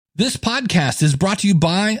This podcast is brought to you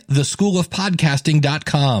by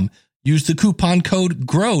theschoolofpodcasting.com. Use the coupon code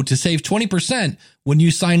GROW to save 20% when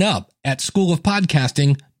you sign up at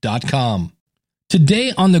schoolofpodcasting.com.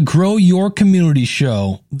 Today on the Grow Your Community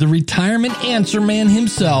Show, the retirement answer man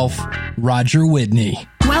himself, Roger Whitney.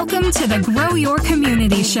 Welcome to the Grow Your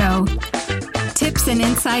Community Show. Tips and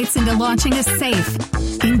insights into launching a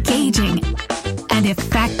safe, engaging, and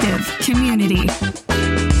effective community.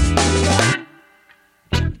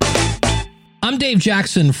 I'm Dave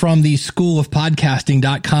Jackson from the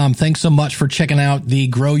schoolofpodcasting.com. Thanks so much for checking out the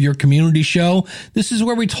Grow Your Community Show. This is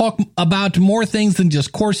where we talk about more things than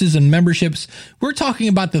just courses and memberships. We're talking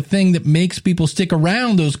about the thing that makes people stick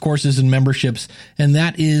around those courses and memberships, and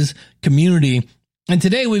that is community. And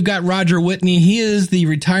today we've got Roger Whitney. He is the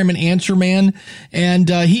retirement answer man, and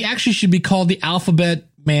he actually should be called the alphabet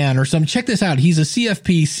man or something. Check this out. He's a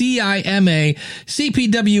CFP, CIMA,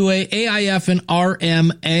 CPWA, AIF, and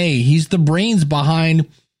RMA. He's the brains behind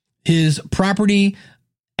his property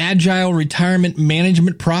agile retirement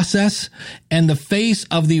management process and the face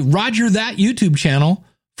of the Roger That YouTube channel.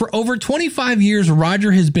 For over 25 years,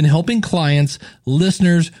 Roger has been helping clients,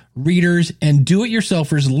 listeners, readers, and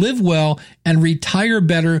do-it-yourselfers live well and retire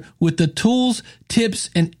better with the tools,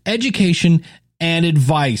 tips, and education and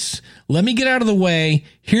advice. Let me get out of the way.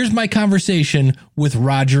 Here's my conversation with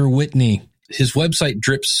Roger Whitney. His website,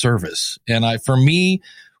 Drip Service. And for me,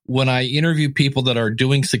 when I interview people that are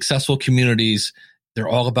doing successful communities, they're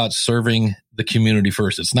all about serving the community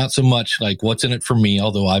first. It's not so much like what's in it for me,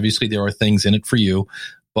 although obviously there are things in it for you.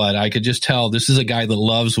 But I could just tell this is a guy that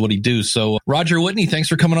loves what he does. So Roger Whitney, thanks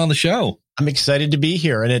for coming on the show. I'm excited to be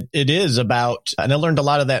here. And it is about, and I learned a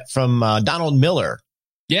lot of that from Donald Miller.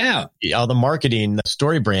 Yeah. All the marketing, the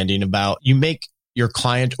story branding about you make your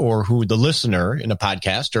client or who the listener in a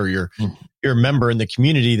podcast or your member in the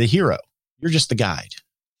community, the hero. You're just the guide.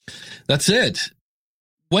 That's it.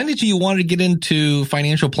 When did you want to get into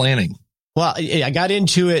financial planning? Well, I got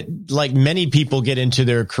into it like many people get into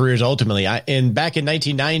their careers ultimately. Back in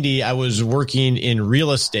 1990, I was working in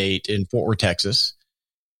real estate in Fort Worth, Texas,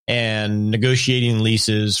 and negotiating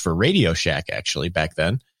leases for Radio Shack, actually, back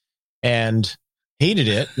then. And hated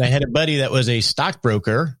it. And I had a buddy that was a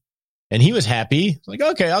stockbroker and he was happy. Like,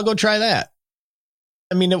 okay, I'll go try that.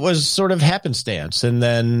 I mean, it was sort of happenstance. And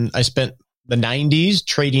then I spent the 90s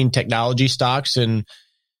trading technology stocks and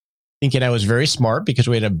thinking I was very smart because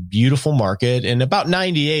we had a beautiful market. And about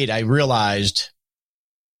 98, I realized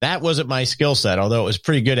that wasn't my skill set, although it was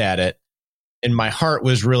pretty good at it. And my heart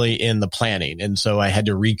was really in the planning. And so I had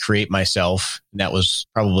to recreate myself. And that was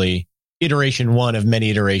probably iteration one of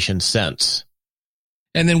many iterations since.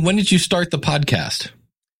 And then when did you start the podcast?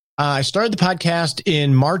 I started the podcast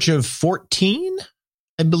in March of 14,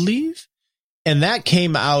 I believe. And that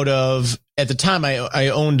came out of, at the time,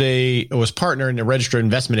 I was partner in a registered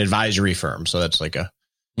investment advisory firm. So that's like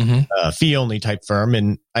a fee only type firm.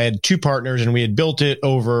 And I had two partners and we had built it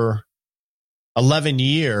over 11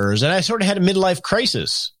 years. And I sort of had a midlife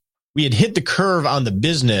crisis. We had hit the curve on the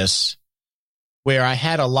business where I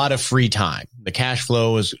had a lot of free time. The cash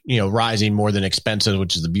flow was, rising more than expenses,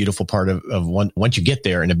 which is the beautiful part of once you get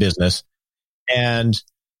there in a business. And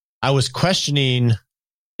I was questioning,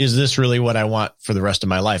 is this really what I want for the rest of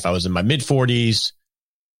my life? I was in my mid 40s.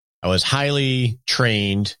 I was highly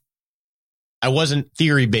trained. I wasn't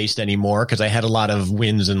theory based anymore because I had a lot of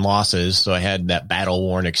wins and losses. So I had that battle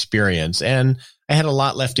worn experience and I had a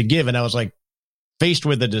lot left to give. And I was like faced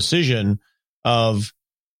with a decision of,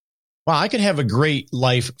 well, I could have a great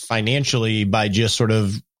life financially by just sort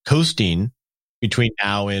of coasting between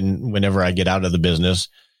now and whenever I get out of the business.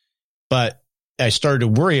 But I started to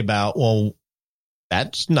worry about, well,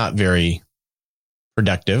 that's not very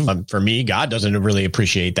productive. For me, God doesn't really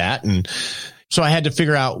appreciate that. And so I had to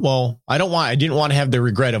figure out, well, I didn't want to have the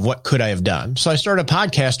regret of what could I have done. So I started a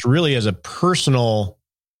podcast really as a personal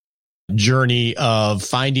journey of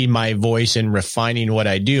finding my voice and refining what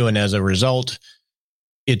I do. And as a result,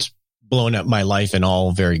 it's blown up my life in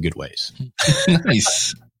all very good ways.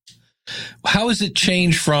 Nice. How has it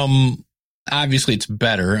changed from, obviously it's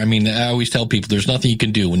better. I mean, I always tell people there's nothing you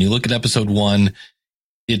can do. When you look at episode 1,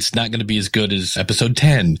 it's not going to be as good as episode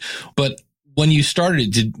 10. But when you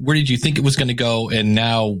started, where did you think it was going to go? And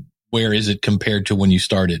now where is it compared to when you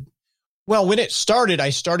started? Well, when it started, I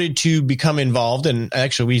started to become involved, and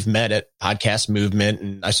actually we've met at Podcast Movement,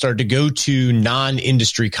 and I started to go to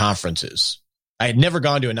non-industry conferences. I had never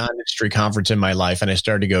gone to a non-industry conference in my life, and I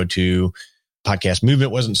started to go to Podcast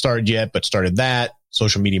Movement. Wasn't started yet, but started that.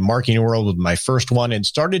 Social Media Marketing World was my first one, and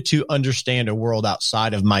started to understand a world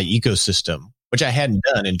outside of my ecosystem, which I hadn't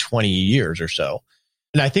done in 20 years or so.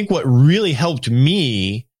 And I think what really helped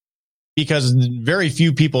me because very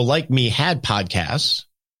few people like me had podcasts,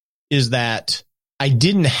 is that I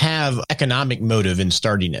didn't have economic motive in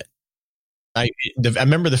starting it. I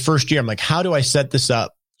remember the first year, I'm like, how do I set this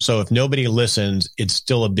up so if nobody listens, it's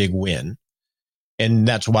still a big win? And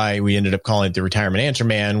that's why we ended up calling it the Retirement Answer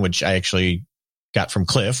Man, which I actually got from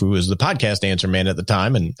Cliff, who was the podcast answer man at the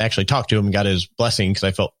time, and actually talked to him and got his blessing because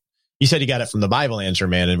I felt he said he got it from the Bible answer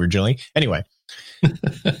man originally. Anyway,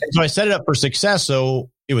 so I set it up for success. So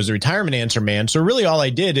it was the Retirement Answer Man. So really all I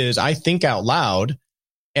did is I think out loud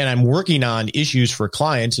and I'm working on issues for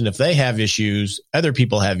clients. And if they have issues, other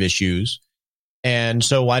people have issues. And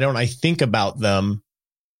so why don't I think about them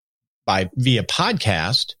via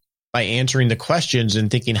podcast by answering the questions and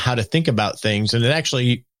thinking how to think about things. And it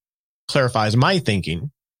actually clarifies my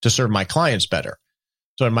thinking to serve my clients better.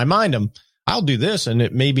 So in my mind, I'll do this and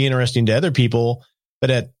it may be interesting to other people, but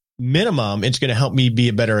at minimum, it's going to help me be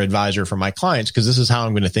a better advisor for my clients because this is how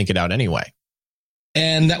I'm going to think it out anyway.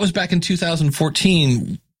 And that was back in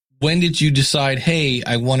 2014. When did you decide, hey,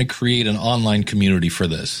 I want to create an online community for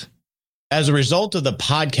this? As a result of the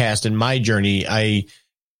podcast and my journey, I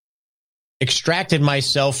extracted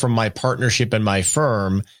myself from my partnership and my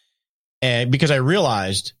firm, and because I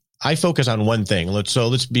realized I focus on one thing.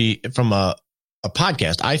 Let's be from a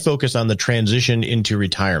podcast. I focus on the transition into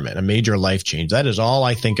retirement, a major life change. That is all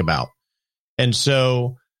I think about. And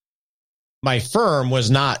so my firm was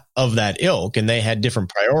not of that ilk and they had different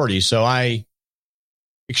priorities. So I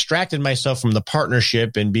extracted myself from the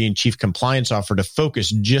partnership and being chief compliance officer to focus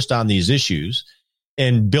just on these issues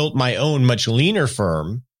and built my own much leaner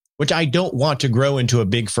firm, which I don't want to grow into a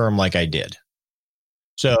big firm like I did.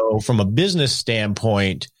 So from a business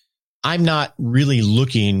standpoint, I'm not really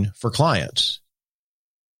looking for clients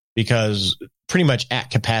because pretty much at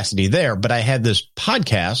capacity there. But I had this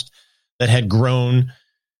podcast that had grown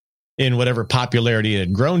in whatever popularity it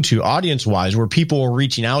had grown to audience wise, where people were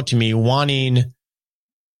reaching out to me wanting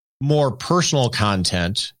more personal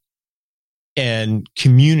content and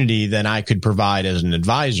community than I could provide as an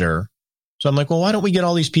advisor. So I'm like, well, why don't we get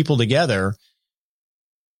all these people together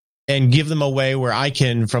and give them a way where I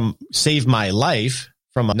can save my life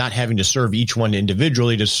from not having to serve each one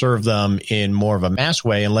individually to serve them in more of a mass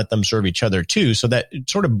way and let them serve each other too. So that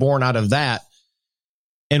it's sort of born out of that.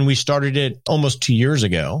 And we started it almost 2 years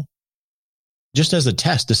ago, just as a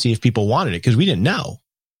test to see if people wanted it because we didn't know.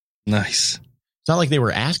 Nice. It's not like they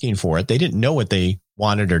were asking for it. They didn't know what they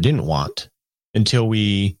wanted or didn't want until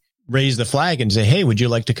we raised the flag and say, hey, would you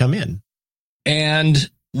like to come in? And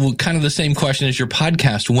kind of the same question as your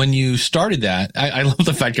podcast. When you started that, I love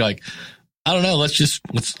the fact you're like, I don't know, let's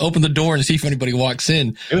open the door and see if anybody walks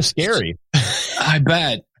in. It was scary. I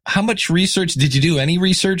bet. How much research did you do? Any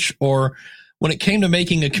research? Or when it came to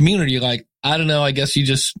making a community, like, I don't know, I guess you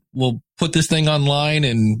just will put this thing online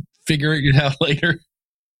and figure it out later.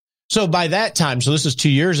 So by that time, so this is 2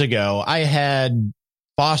 years ago, I had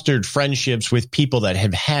fostered friendships with people that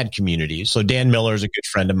have had communities. So Dan Miller is a good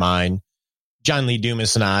friend of mine. John Lee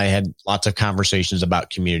Dumas and I had lots of conversations about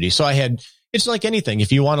community. So it's like anything.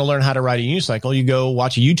 If you want to learn how to ride a unicycle, you go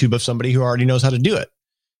watch a YouTube of somebody who already knows how to do it.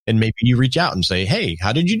 And maybe you reach out and say, hey,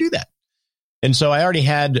 how did you do that? And so I already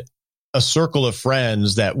had a circle of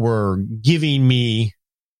friends that were giving me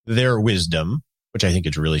their wisdom, which I think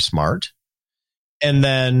is really smart. And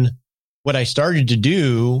then what I started to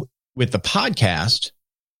do with the podcast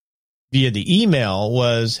via the email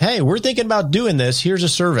was, hey, we're thinking about doing this. Here's a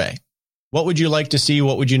survey. What would you like to see?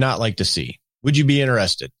 What would you not like to see? Would you be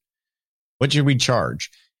interested? What should we charge?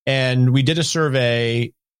 And we did a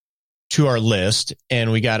survey to our list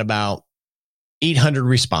and we got about 800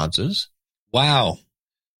 responses. Wow.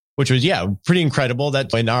 Which was, pretty incredible.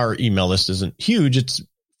 That when our email list isn't huge, it's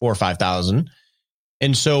 4,000 or 5,000.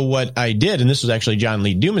 And so what I did, and this was actually John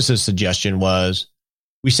Lee Dumas's suggestion, was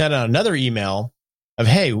we sent out another email of,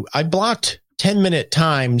 hey, I blocked 10-minute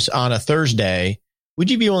times on a Thursday. Would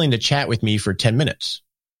you be willing to chat with me for 10 minutes?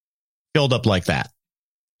 Filled up like that.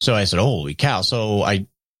 So I said, holy cow. So I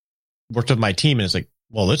worked with my team and it's like,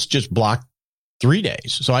 well, let's just block 3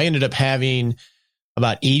 days. So I ended up having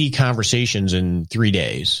about 80 conversations in 3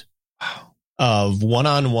 days of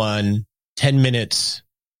one-on-one, 10 minutes,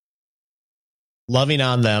 loving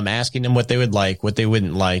on them, asking them what they would like, what they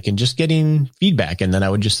wouldn't like, and just getting feedback. And then I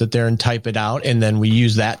would just sit there and type it out. And then we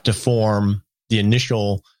use that to form the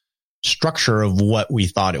initial structure of what we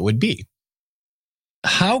thought it would be.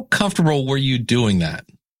 How comfortable were you doing that?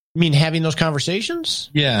 I mean, having those conversations?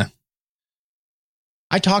 Yeah.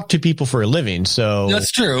 I talk to people for a living, so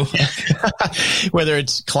that's true. Whether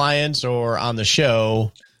it's clients or on the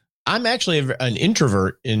show, I'm actually an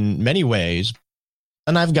introvert in many ways,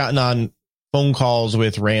 and I've gotten on phone calls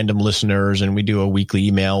with random listeners, and we do a weekly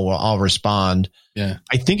email where I'll respond. Yeah.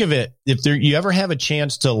 I think of it, if you ever have a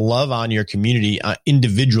chance to love on your community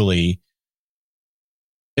individually,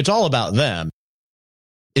 it's all about them.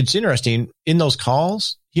 It's interesting in those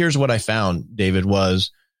calls. Here's what I found, David,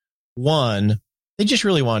 was one, they just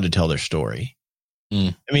really wanted to tell their story.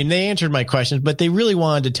 I mean, they answered my questions, but they really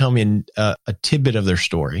wanted to tell me a tidbit of their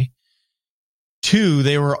story. Two,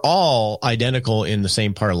 they were all identical in the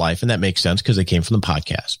same part of life, and that makes sense because they came from the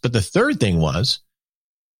podcast. But the third thing was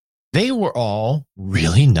they were all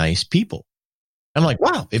really nice people. I'm like,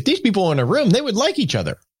 wow, if these people were in a room, they would like each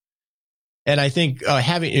other. And I think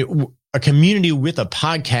having a community with a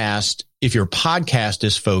podcast, if your podcast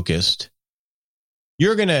is focused,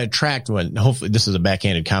 you're going to attract one. Hopefully, this is a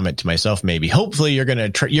backhanded comment to myself. Maybe, hopefully, you're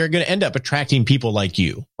going to end up attracting people like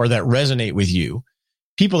you or that resonate with you.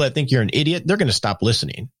 People that think you're an idiot, they're going to stop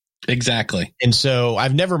listening. Exactly. And so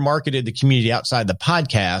I've never marketed the community outside the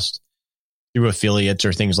podcast through affiliates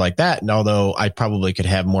or things like that. And although I probably could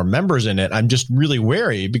have more members in it, I'm just really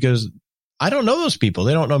wary because I don't know those people.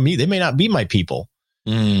 They don't know me. They may not be my people.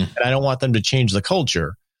 And I don't want them to change the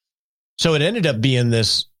culture. So it ended up being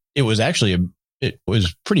this. It was actually it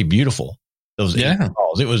was pretty beautiful. Those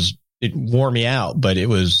calls. It wore me out, but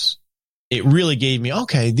it really gave me,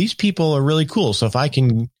 okay, these people are really cool. So if I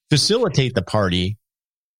can facilitate the party,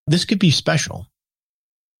 this could be special.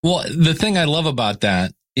 Well, the thing I love about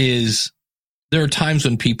that is there are times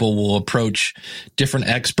when people will approach different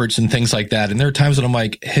experts and things like that. And there are times when I'm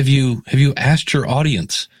like, have you asked your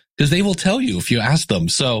audience? Because they will tell you if you ask them.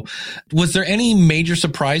 So was there any major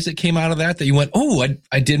surprise that came out of that you went, oh,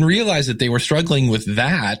 I didn't realize that they were struggling with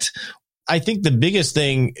that? I think the biggest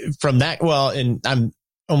thing from that, well, and I'm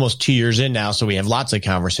almost 2 years in now, so we have lots of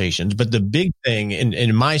conversations. But the big thing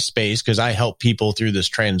in my space, because I help people through this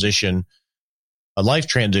transition, a life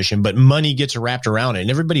transition, but money gets wrapped around it.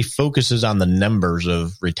 And everybody focuses on the numbers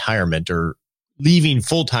of retirement or leaving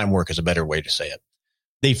full-time work is a better way to say it.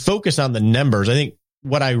 They focus on the numbers. I think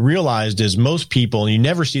what I realized is most people, and you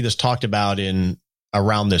never see this talked about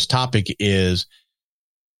around this topic, is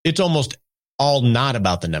it's almost all not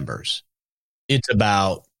about the numbers. It's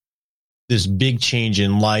about this big change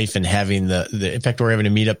in life and having in fact, we're having a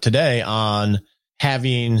meetup today on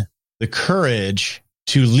having the courage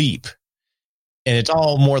to leap. And it's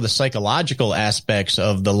all more the psychological aspects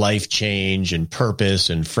of the life change and purpose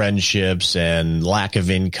and friendships and lack of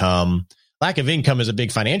income. Lack of income is a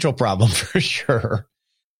big financial problem for sure.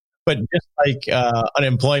 But just like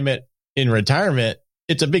unemployment in retirement,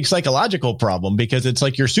 it's a big psychological problem because it's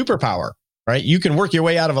like your superpower, right? You can work your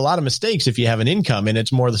way out of a lot of mistakes if you have an income, and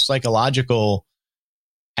it's more the psychological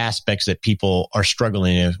aspects that people are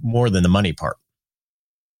struggling with more than the money part.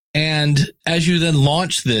 And as you then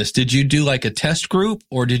launched this, did you do like a test group,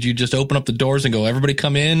 or did you just open up the doors and go, everybody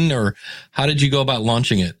come in, or how did you go about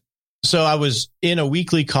launching it? So I was in a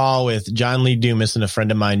weekly call with John Lee Dumas and a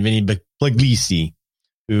friend of mine, Vinny Puglisi,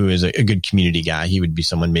 who is a good community guy. He would be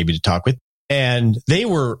someone maybe to talk with. And they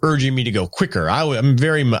were urging me to go quicker. I'm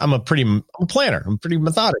a planner. I'm pretty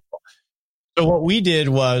methodical. So what we did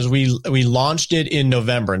was we launched it in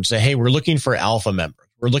November and said, hey, we're looking for alpha members.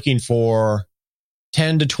 We're looking for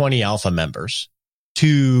 10 to 20 alpha members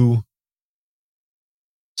to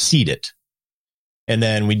seed it. And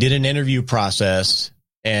then we did an interview process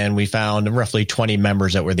and we found roughly 20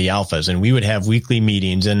 members that were the alphas, and we would have weekly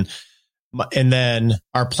meetings. And then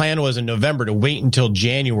our plan was in November to wait until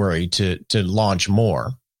January to launch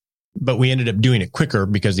more. But we ended up doing it quicker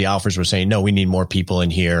because the alphas were saying, no, we need more people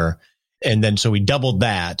in here. And then so we doubled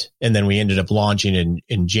that. And then we ended up launching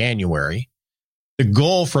in January. The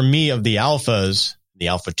goal for me of the alphas, the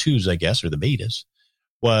alpha 2s, I guess, or the betas,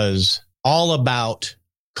 was all about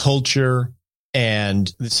culture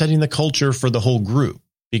and setting the culture for the whole group.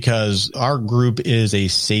 Because our group is a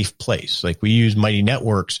safe place. Like we use Mighty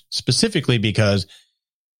Networks specifically because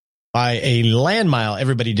by a land mile,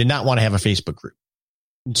 everybody did not want to have a Facebook group.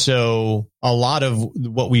 So a lot of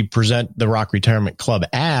what we present the Rock Retirement Club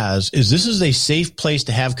as is this is a safe place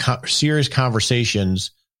to have serious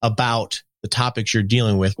conversations about the topics you're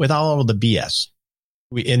dealing with all of the BS.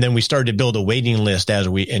 And then we started to build a waiting list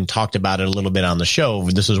and talked about it a little bit on the show.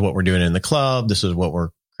 This is what we're doing in the club. This is what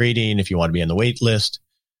we're creating if you want to be on the wait list,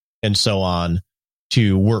 and so on,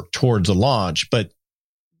 to work towards a launch. But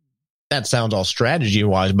that sounds all strategy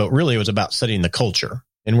wise, but really it was about setting the culture.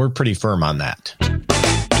 And we're pretty firm on that.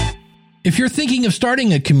 If you're thinking of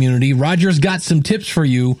starting a community, Roger's got some tips for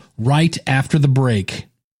you right after the break.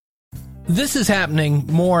 This is happening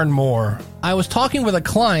more and more. I was talking with a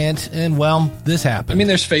client and, well, this happened. I mean,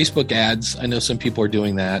 there's Facebook ads. I know some people are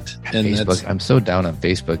doing that. And Facebook, I'm so down on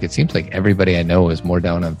Facebook. It seems like everybody I know is more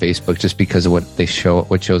down on Facebook just because of what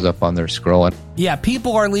shows up on their scrolling. Yeah,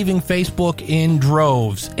 people are leaving Facebook in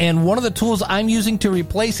droves. And one of the tools I'm using to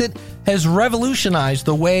replace it has revolutionized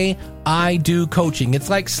the way I do coaching. It's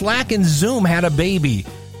like Slack and Zoom had a baby.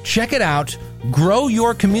 Check it out.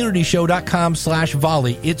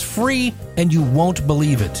 GrowYourCommunityShow.com/volley. It's free and you won't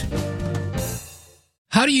believe it.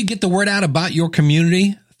 How do you get the word out about your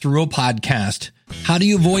community? Through a podcast. How do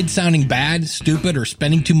you avoid sounding bad, stupid, or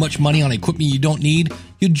spending too much money on equipment you don't need?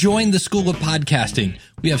 You join the School of Podcasting.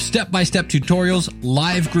 We have step-by-step tutorials,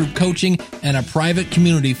 live group coaching, and a private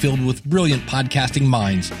community filled with brilliant podcasting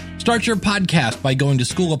minds. Start your podcast by going to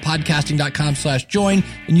schoolofpodcasting.com/join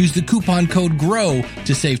and use the coupon code GROW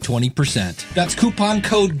to save 20%. That's coupon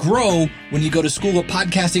code GROW when you go to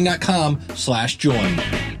schoolofpodcasting.com/join.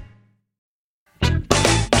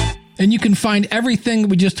 And you can find everything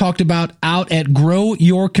we just talked about out at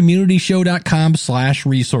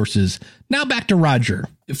growyourcommunityshow.com/resources. Now back to Roger.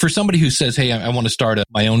 For somebody who says, hey, I want to start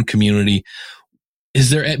my own community, has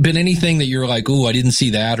there been anything that you're like, oh, I didn't see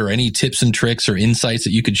that, or any tips and tricks or insights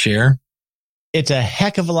that you could share? It's a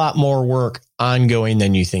heck of a lot more work ongoing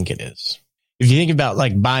than you think it is. If you think about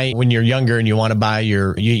like buying when you're younger and you want to buy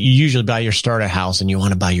you usually buy your starter house and you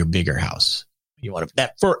want to buy your bigger house. You want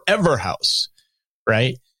that forever house,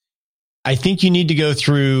 right? I think you need to go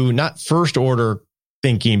through not first order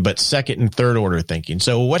thinking, but second and third order thinking.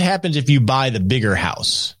 So what happens if you buy the bigger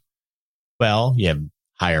house? Well, you have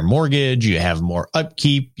higher mortgage, you have more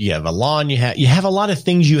upkeep, you have a lawn, you have a lot of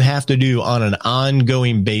things you have to do on an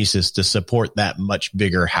ongoing basis to support that much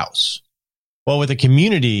bigger house. Well, with a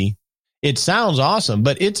community, it sounds awesome,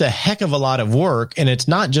 but it's a heck of a lot of work, and it's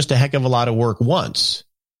not just a heck of a lot of work once.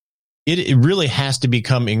 It really has to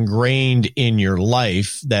become ingrained in your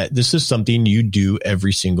life that this is something you do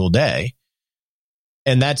every single day.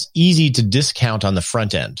 And that's easy to discount on the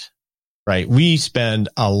front end, right? We spend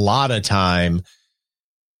a lot of time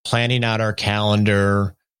planning out our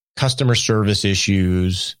calendar, customer service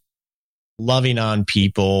issues, loving on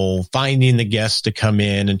people, finding the guests to come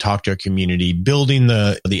in and talk to our community, building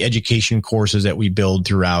the education courses that we build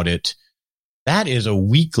throughout it. That is a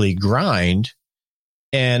weekly grind.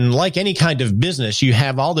 And like any kind of business, you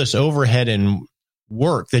have all this overhead and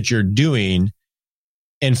work that you're doing.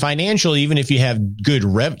 And financially, even if you have good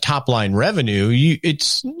top line revenue,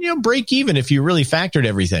 it's break even if you really factored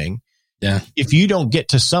everything. Yeah. If you don't get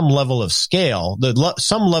to some level of scale,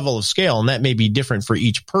 some level of scale, and that may be different for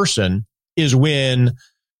each person, is when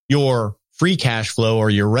your free cash flow or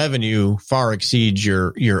your revenue far exceeds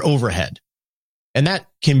your overhead. And that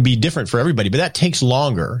can be different for everybody, but that takes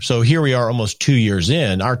longer. So here we are almost 2 years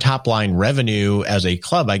in. Our top line revenue as a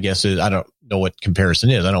club, I guess, I don't know what comparison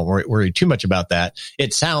is. I don't worry too much about that.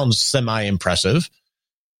 It sounds semi-impressive,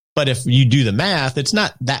 but if you do the math, it's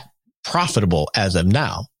not that profitable as of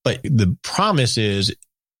now. But the promise is,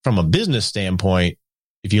 from a business standpoint,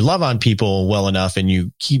 if you love on people well enough and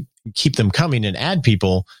you keep them coming and add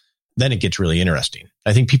people, then it gets really interesting.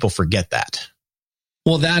 I think people forget that.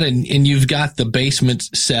 Well, that and you've got the basement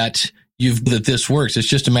set. That this works. It's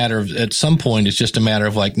just a matter of, at some point, it's just a matter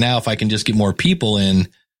of like, now if I can just get more people in,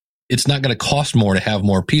 it's not going to cost more to have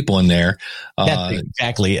more people in there. That's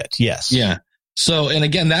exactly it. Yes. Yeah. So, and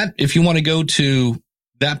again, that if you want to go to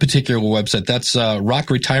that particular website, that's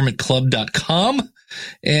rockretirementclub.com.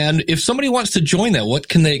 And if somebody wants to join that, what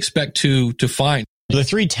can they expect to find? The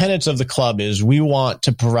three tenets of the club is we want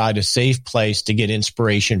to provide a safe place to get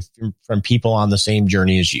inspiration from people on the same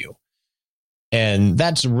journey as you. And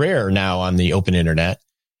that's rare now on the open internet.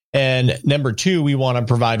 And number two, we want to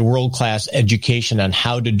provide world-class education on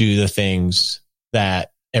how to do the things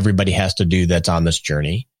that everybody has to do that's on this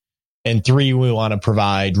journey. And three, we want to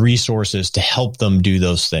provide resources to help them do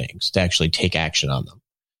those things, to actually take action on them.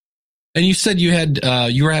 And you said you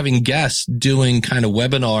were having guests doing kind of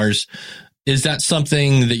webinars. Is that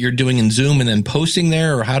something that you're doing in Zoom and then posting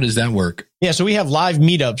there, or how does that work? Yeah, so we have live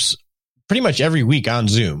meetups pretty much every week on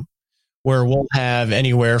Zoom, where we'll have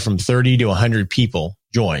anywhere from 30 to 100 people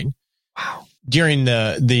join. Wow. During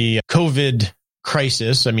the COVID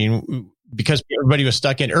crisis, I mean, because everybody was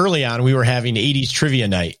stuck in early on, we were having 80s trivia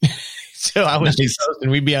night. So I was hosting,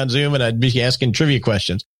 we'd be on Zoom and I'd be asking trivia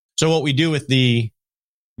questions. So what we do with the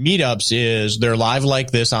meetups is they're live like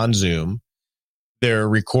this on Zoom. They're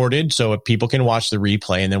recorded so people can watch the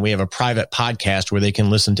replay. And then we have a private podcast where they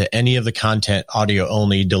can listen to any of the content audio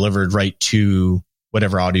only, delivered right to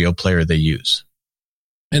whatever audio player they use.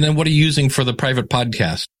 And then what are you using for the private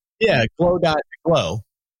podcast? Yeah, Glow.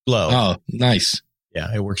 flow. Oh, nice.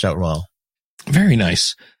 Yeah, it works out well. Very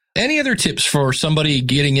nice. Any other tips for somebody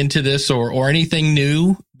getting into this or anything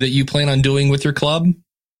new that you plan on doing with your club?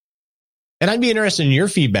 And I'd be interested in your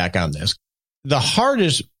feedback on this. The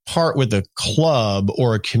hardest part with a club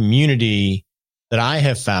or a community that I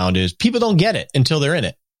have found is people don't get it until they're in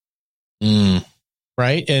it.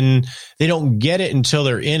 Right? And they don't get it until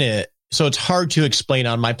they're in it. So it's hard to explain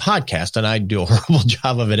on my podcast, and I do a horrible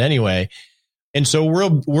job of it anyway. And so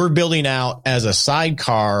we're building out as a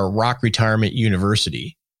sidecar Rock Retirement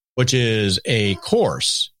University, which is a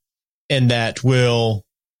course, and that will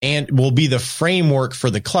be the framework for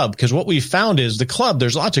the club. Because what we found is the club,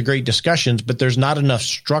 there's lots of great discussions, but there's not enough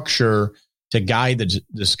structure to guide the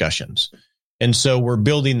discussions. And so we're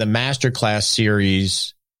building the masterclass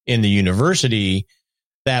series in the university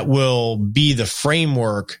that will be the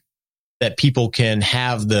framework that people can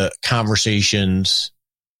have the conversations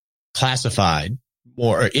classified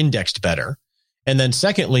or indexed better. And then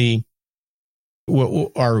secondly,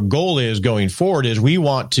 what our goal is going forward is we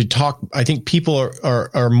want to talk. I think people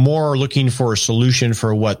are more looking for a solution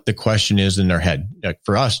for what the question is in their head. Like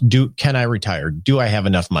for us, can I retire? Do I have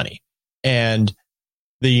enough money? And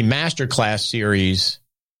the masterclass series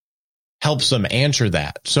helps them answer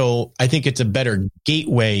that. So I think it's a better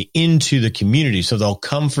gateway into the community. So they'll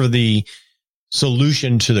come for the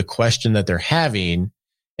solution to the question that they're having,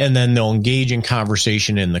 and then they'll engage in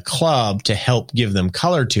conversation in the club to help give them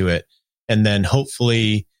color to it. And then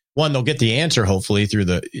hopefully, they'll get the answer, hopefully, through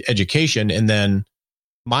the education. And then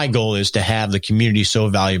my goal is to have the community so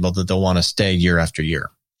valuable that they'll want to stay year after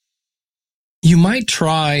year. You might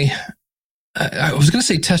try, I was going to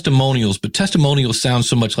say testimonials, but testimonials sound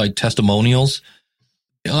so much like testimonials.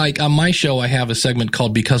 Like on my show, I have a segment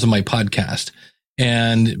called Because of My Podcast.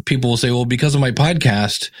 And people will say, well, because of my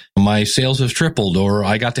podcast, my sales have tripled, or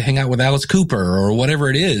I got to hang out with Alice Cooper, or whatever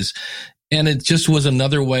it is. And it just was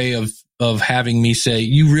another way of having me say,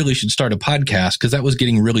 you really should start a podcast, because that was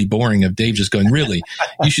getting really boring of Dave just going, really,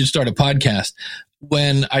 you should start a podcast.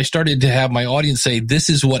 When I started to have my audience say, this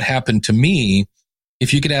is what happened to me.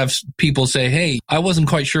 If you could have people say, hey, I wasn't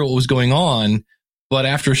quite sure what was going on, but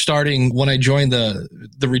after starting, when I joined the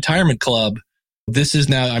retirement club, this is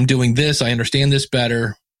now I'm doing this. I understand this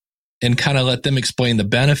better, and kind of let them explain the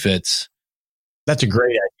benefits. That's a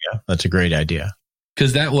great idea.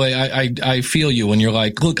 Because that way I feel you when you're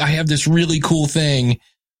like, look, I have this really cool thing.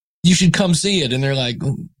 You should come see it. And they're like,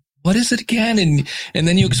 what is it again? And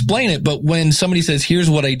then you explain it. But when somebody says, here's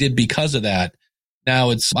what I did because of that.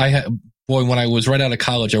 Now when I was right out of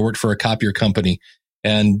college, I worked for a copier company,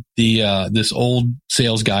 and this old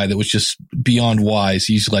sales guy that was just beyond wise.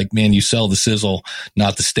 He's like, man, you sell the sizzle,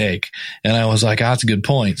 not the steak. And I was like, that's a good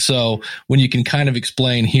point. So when you can kind of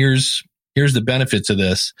explain, here's the benefits of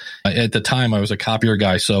this. At the time, I was a copier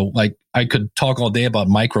guy, so like I could talk all day about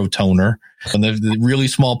microtoner and the really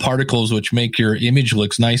small particles which make your image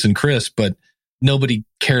looks nice and crisp, but nobody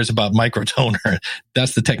cares about microtoner.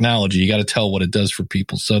 That's the technology. You got to tell what it does for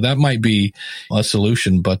people. So that might be a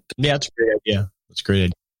solution. But yeah, that's a great idea. That's a great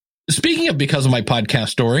idea. Speaking of Because of My Podcast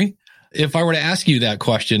story, if I were to ask you that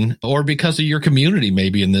question, or because of your community,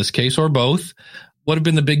 maybe in this case, or both, what have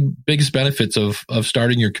been the biggest benefits of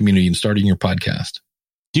starting your community and starting your podcast?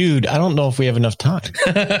 Dude, I don't know if we have enough time.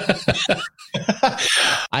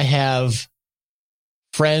 I have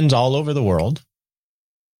friends all over the world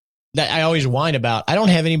that I always whine about. I don't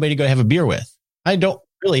have anybody to go have a beer with. I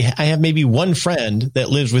have maybe one friend that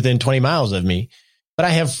lives within 20 miles of me, but I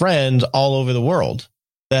have friends all over the world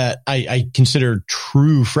that I consider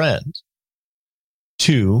true friends.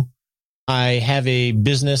 2, I have a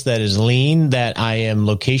business that is lean, that I am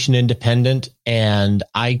location independent. And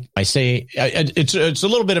I say it's a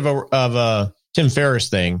little bit of a Tim Ferriss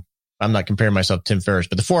thing. I'm not comparing myself to Tim Ferriss,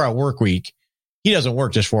 but the 4-hour work week, he doesn't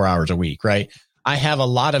work just 4 hours a week, right? I have a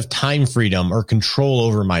lot of time freedom or control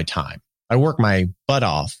over my time. I work my butt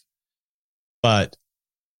off, but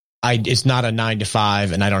it's not a 9 to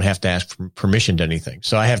 5, and I don't have to ask for permission to anything.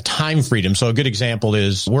 So I have time freedom. So a good example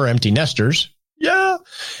is we're empty nesters. Yeah.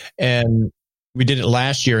 And we did it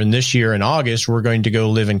last year, and this year in August, we're going to go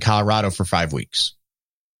live in Colorado for 5 weeks,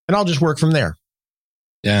 and I'll just work from there.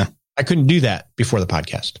 Yeah. I couldn't do that before the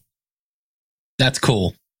podcast. That's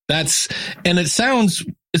cool. It's one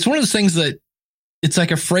of those things that it's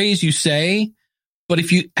like a phrase you say, but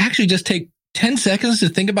if you actually just take 10 seconds to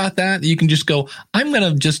think about that, you can just go, I'm going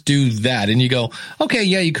to just do that. And you go, okay,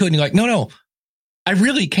 yeah, you could. And you're like, no, I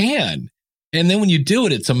really can. And then when you do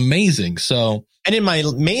it, it's amazing. So, and in my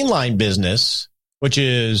mainline business, which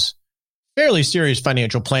is fairly serious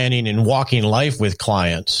financial planning and walking life with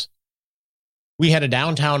clients, we had a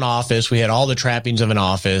downtown office. We had all the trappings of an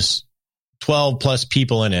office, 12 plus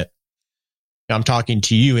people in it. I'm talking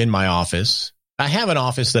to you in my office. I have an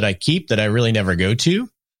office that I keep that I really never go to.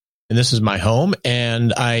 And this is my home,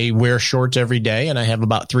 and I wear shorts every day, and I have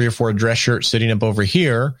about 3 or 4 dress shirts sitting up over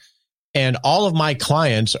here. And all of my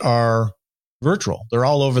clients are virtual. They're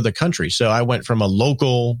all over the country. So I went from a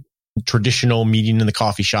local traditional meeting in the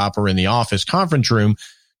coffee shop or in the office conference room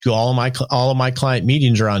to all of my client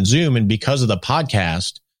meetings are on Zoom. And because of the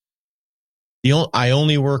podcast, I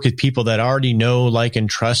only work with people that already know, like, and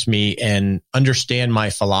trust me and understand my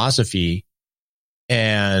philosophy.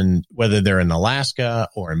 And whether they're in Alaska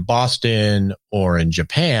or in Boston or in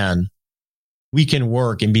Japan, we can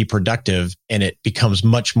work and be productive, and it becomes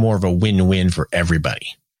much more of a win-win for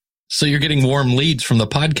everybody. So you're getting warm leads from the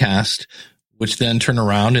podcast, which then turn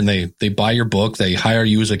around and they buy your book. They hire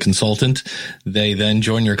you as a consultant. They then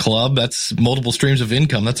join your club. That's multiple streams of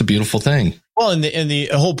income. That's a beautiful thing. Well, and the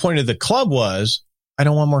whole point of the club was, I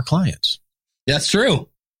don't want more clients. That's true.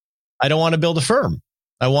 I don't want to build a firm.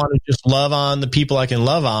 I want to just love on the people I can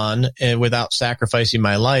love on, and without sacrificing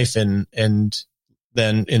my life, and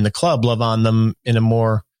then in the club, love on them in a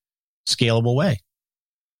more scalable way.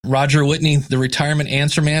 Roger Whitney, the Retirement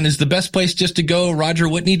Answer Man, is the best place just to go,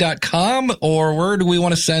 rogerwhitney.com, or where do we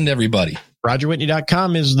want to send everybody?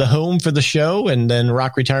 rogerwhitney.com is the home for the show, and then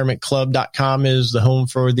rockretirementclub.com is the home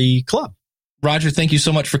for the club. Roger, thank you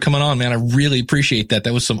so much for coming on, man. I really appreciate that.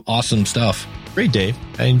 That was some awesome stuff. Great, Dave.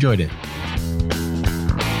 I enjoyed it.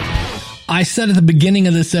 I said at the beginning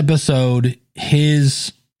of this episode,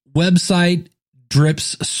 his website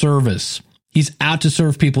drips service. He's out to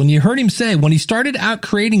serve people. And you heard him say when he started out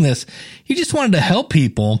creating this, he just wanted to help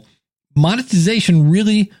people. Monetization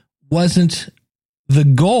really wasn't the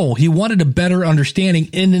goal. He wanted a better understanding.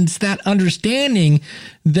 And it's that understanding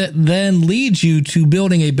that then leads you to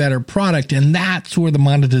building a better product. And that's where the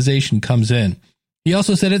monetization comes in. He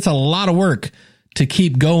also said it's a lot of work to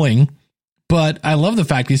keep going. But I love the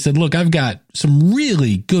fact he said, look, I've got some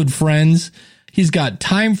really good friends. He's got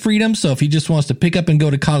time freedom. So if he just wants to pick up and go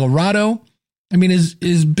to Colorado, I mean,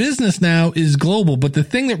 his business now is global. But the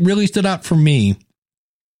thing that really stood out for me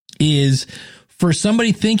is for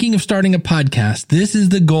somebody thinking of starting a podcast, this is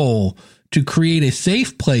the goal: to create a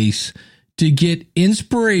safe place to get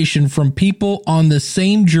inspiration from people on the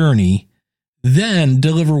same journey, then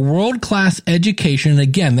deliver world-class education. And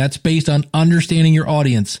again, that's based on understanding your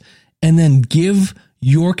audience, and then give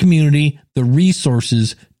your community the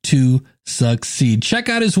resources to succeed. Check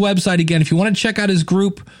out his website again. If you want to check out his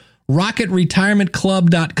group,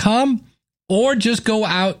 rocketretirementclub.com, or just go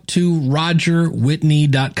out to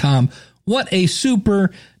rogerwhitney.com. What a super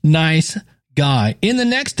nice guy. In the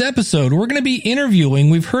next episode, we're going to be interviewing,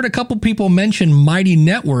 we've heard a couple people mention Mighty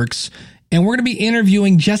Networks, and we're going to be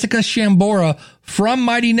interviewing Jessica Shambora from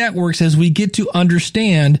Mighty Networks as we get to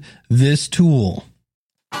understand this tool.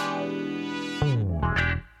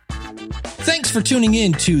 Thanks for tuning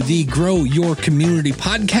in to the Grow Your Community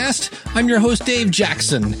podcast. I'm your host, Dave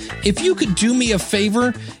Jackson. If you could do me a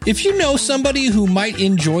favor, if you know somebody who might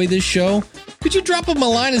enjoy this show, could you drop them a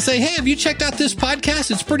line and say, hey, have you checked out this podcast?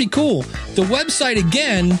 It's pretty cool. The website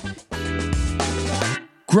again,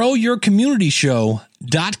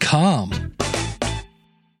 growyourcommunityshow.com.